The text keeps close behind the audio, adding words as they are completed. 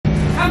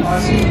Come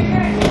on.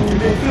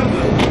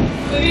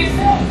 Will you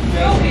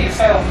film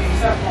yourself?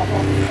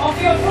 Off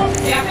your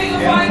property. I think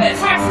you'll find that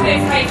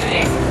taxpayers pay for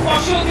this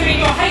whilst you're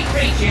doing your hate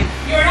preaching.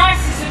 You're an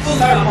ISIS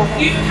supporter.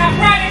 You have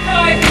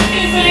radicalised and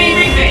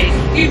disillusioned me.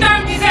 You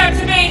don't deserve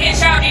to be here,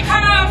 Choudary.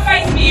 Come out and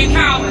face me, you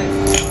coward.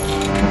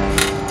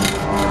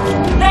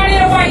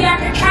 Running away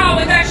like a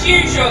coward as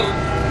usual.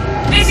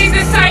 This is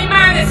the same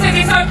man that says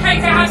it's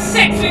okay to have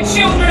sex with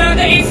children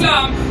under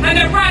Islam and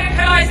that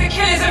radicalised the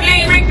killers of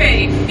Lee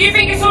Rigby. You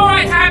think it's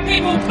alright to have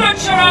people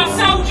butcher our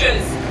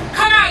soldiers?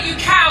 Come out, you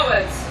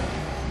cowards!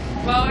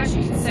 Well, as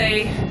you can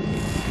see,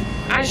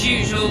 as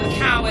usual, the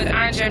coward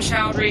Anjem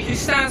Choudary, who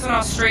stands on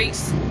our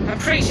streets and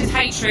preaches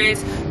hatred,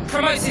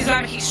 promotes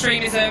Islamic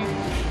extremism,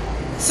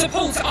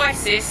 supports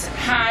ISIS,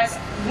 has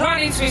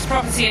run into his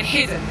property and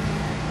hidden,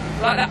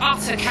 like the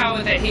utter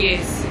coward that he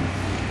is.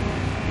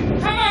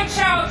 Come on,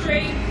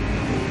 Choudary.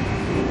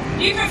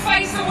 You can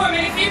face a woman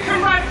if you can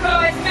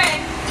radicalise men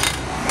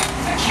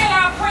to kill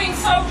our Queen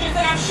soldiers,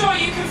 then I'm sure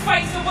you can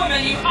face a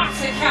woman, you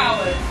utter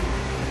coward.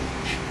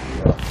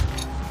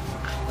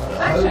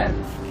 Anjem,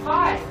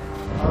 hi.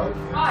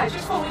 Hi,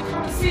 just thought we'd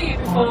come and see you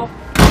before.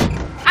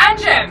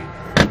 Anjem!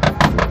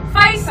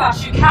 Face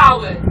us, you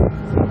coward!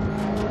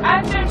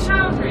 Anjem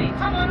Choudary,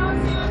 come on, I'll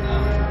see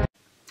you.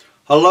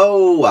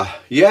 Hello,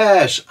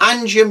 yes,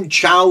 Anjem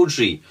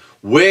Choudary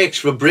works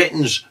for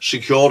Britain's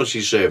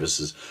security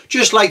services,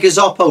 just like his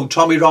oppo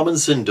Tommy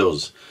Robinson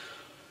does.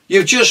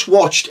 You've just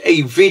watched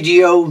a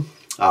video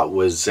that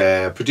was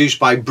produced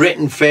by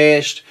Britain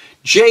First.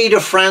 Jada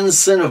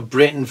Franson of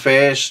Britain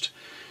First.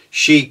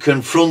 She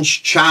confronts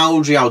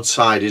Choudary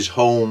outside his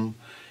home.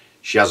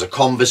 She has a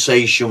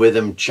conversation with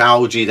him.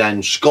 Choudary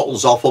then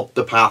scuttles off up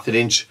the path and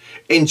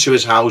into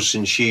his house,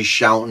 and she's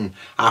shouting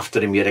after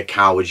him, "You're a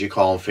coward, you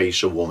can't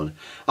face a woman."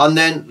 And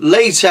then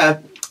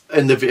later,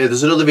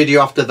 there's another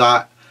video after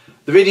that.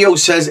 The video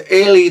says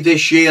early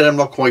this year, I'm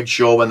not quite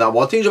sure when that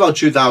was. I think it's about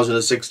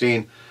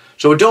 2016.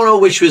 So I don't know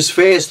which was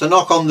first, the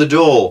knock on the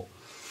door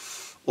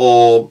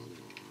or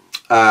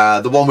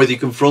the one where he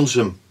confronts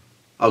him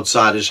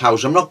outside his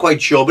house. I'm not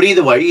quite sure, but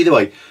either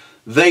way,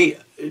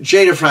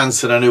 Jada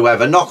Franson and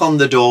whoever knock on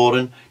the door,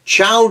 and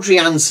Choudary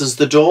answers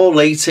the door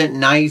late at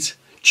night.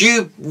 Do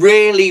you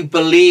really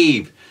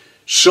believe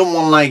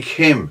someone like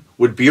him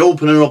would be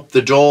opening up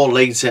the door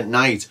late at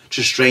night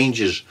to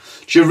strangers?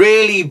 Do you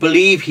really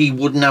believe he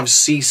wouldn't have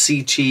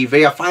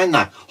CCTV? I find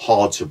that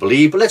hard to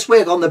believe, but let's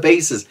work on the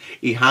basis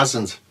he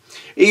hasn't.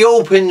 He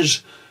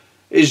opens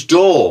his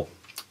door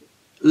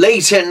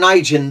late at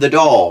night in the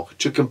dark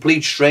to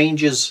complete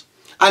strangers.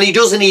 And he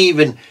doesn't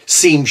even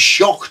seem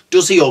shocked,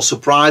 does he, or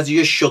surprised. He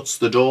just shuts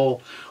the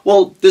door.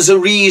 Well, there's a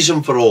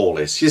reason for all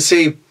this. You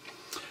see,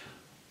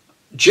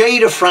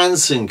 Jada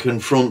Franson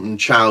confronting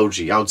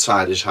Choudary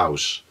outside his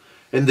house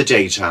in the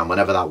daytime,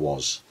 whenever that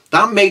was,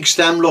 that makes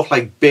them look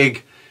like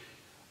big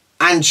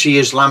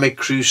anti-Islamic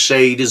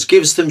crusaders,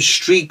 gives them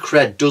street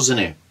cred, doesn't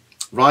it?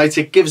 Right?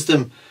 It gives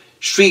them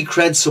street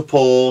cred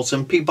support,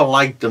 and people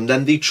like them,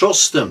 then they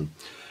trust them.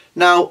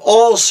 Now,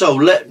 also,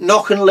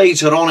 knocking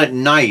later on at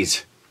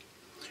night,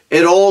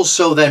 it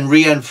also then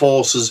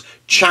reinforces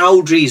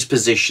Chowdary's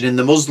position in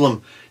the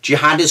Muslim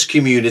jihadist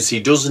community,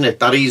 doesn't it?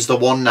 That he's the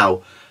one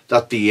now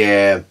that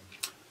the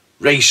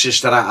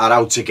racists that are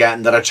out to get,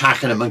 and they're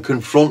attacking him and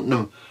confronting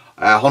him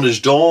on his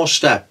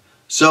doorstep.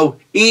 So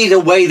either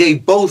way, they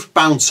both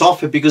bounce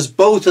off it, because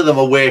both of them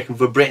are working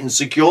for Britain's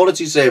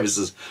security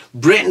services.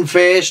 Britain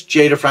First,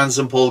 Jada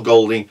Franson, Paul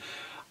Golding,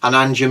 and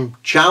Anjem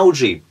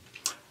Choudary.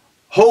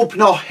 Hope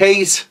not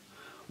hate.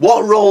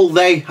 What role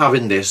they have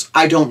in this,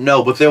 I don't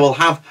know, but they'll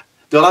have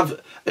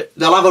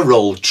a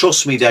role.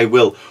 Trust me, they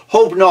will.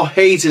 Hope Not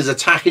Hate is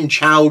attacking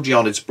Choudary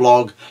on its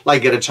blog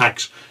like it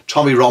attacks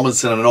Tommy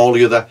Robinson and all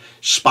the other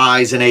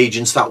spies and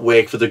agents that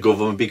work for the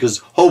government, because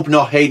Hope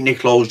Not Hate,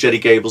 Nick Lowe's, Jerry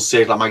Gable's,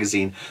 Circular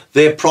Magazine,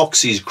 they're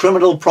proxies,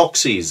 criminal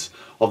proxies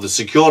of the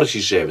security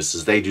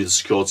services. They do the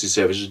security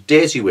services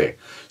dirty work.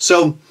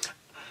 So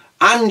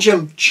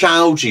Anjem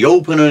Choudary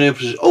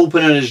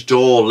opening his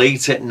door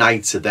late at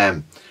night to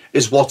them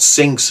is what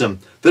sinks him.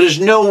 There is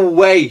no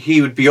way he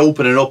would be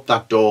opening up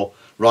that door,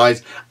 right?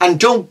 And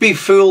don't be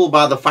fooled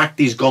by the fact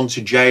he's gone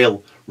to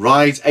jail,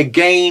 right?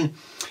 Again,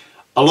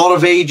 a lot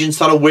of agents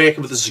that are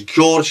working with the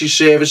security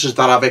services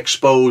that I've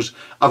exposed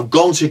have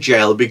gone to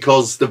jail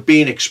because they've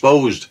been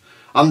exposed.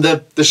 And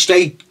the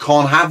state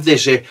can't have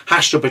this, it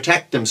has to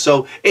protect them.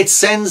 So it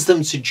sends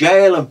them to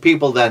jail, and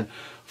people then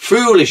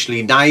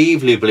foolishly,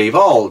 naively believe,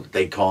 oh,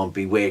 they can't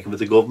be working with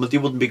the government, they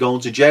wouldn't be going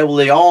to jail. Well,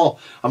 they are.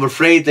 I'm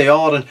afraid they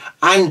are. And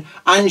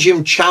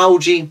Anjem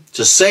Choudary,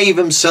 to save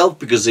himself,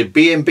 because he'd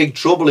be in big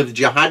trouble if the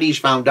jihadis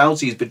found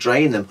out he's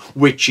betraying them,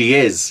 which he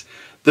is.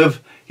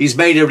 He's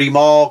made a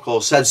remark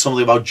or said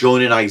something about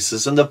joining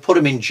ISIS, and they've put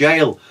him in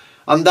jail.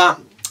 And that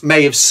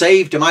may have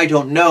saved him, I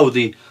don't know.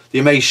 They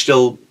may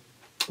still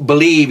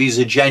believe he's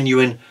a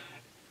genuine,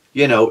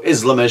 you know,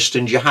 Islamist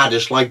and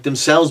jihadist like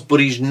themselves, but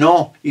he's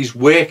not. He's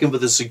working for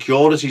the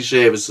security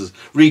services.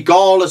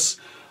 Regardless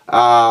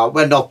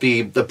when not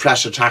the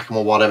press attack him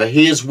or whatever.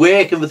 He is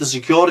working with the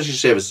security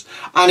services,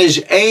 and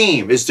his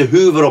aim is to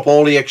hoover up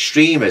all the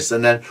extremists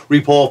and then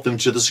report them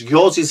to the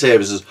security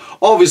services.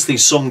 Obviously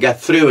some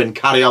get through and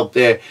carry out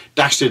their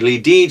dastardly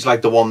deeds,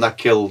 like the one that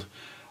killed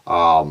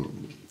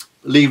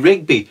Lee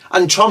Rigby.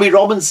 And Tommy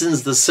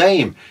Robinson's the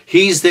same.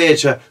 He's there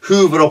to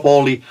hoover up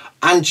all the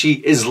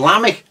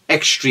anti-Islamic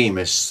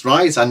extremists,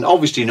 right? And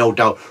obviously, no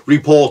doubt,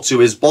 report to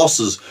his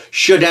bosses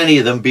should any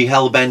of them be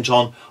hell-bent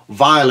on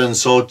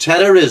violence or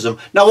terrorism.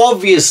 Now,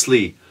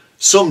 obviously,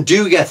 some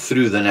do get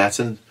through the net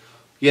and,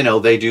 you know,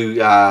 they do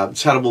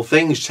terrible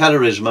things,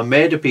 terrorism and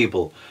murder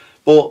people.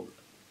 But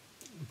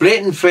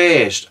Britain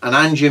First and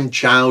Anjem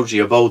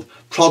Choudary are both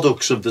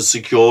products of the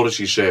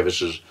security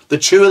services. The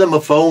two of them are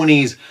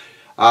phonies.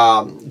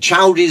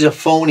 Chowdhury's a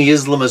phony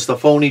Islamist, a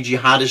phony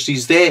jihadist.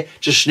 He's there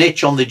to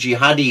snitch on the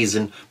jihadis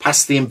and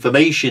pass the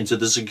information to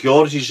the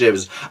security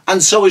service.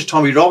 And so is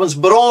Tommy Robinson,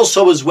 but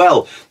also as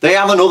well, they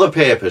have another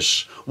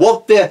purpose.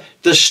 What the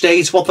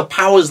states, what the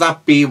powers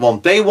that be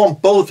want. They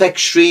want both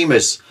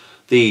extremists,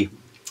 the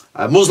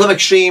Muslim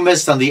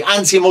extremists and the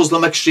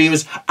anti-Muslim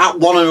extremists, at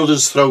one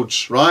another's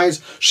throats, right?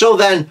 So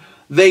then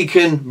they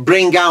can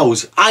bring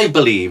out, I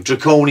believe,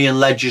 draconian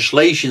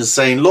legislation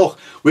saying, look,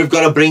 we've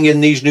got to bring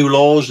in these new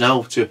laws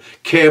now to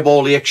curb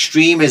all the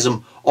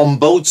extremism on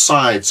both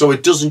sides, so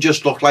it doesn't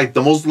just look like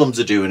the Muslims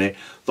are doing it,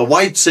 the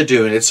whites are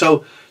doing it.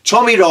 So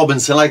Tommy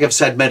Robinson, like I've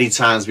said many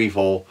times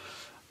before,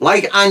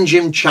 like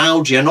Anjem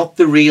Choudary, are not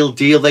the real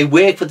deal. They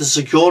work for the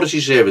security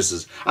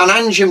services. And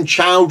Anjem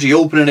Choudary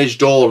opening his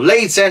door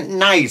late at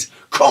night,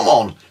 come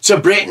on, to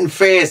Britain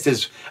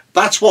First,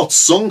 that's what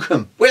sunk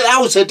him,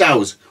 without a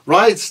doubt.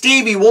 Right?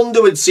 Stevie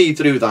Wonder would see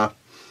through that.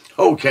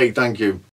 Okay, thank you.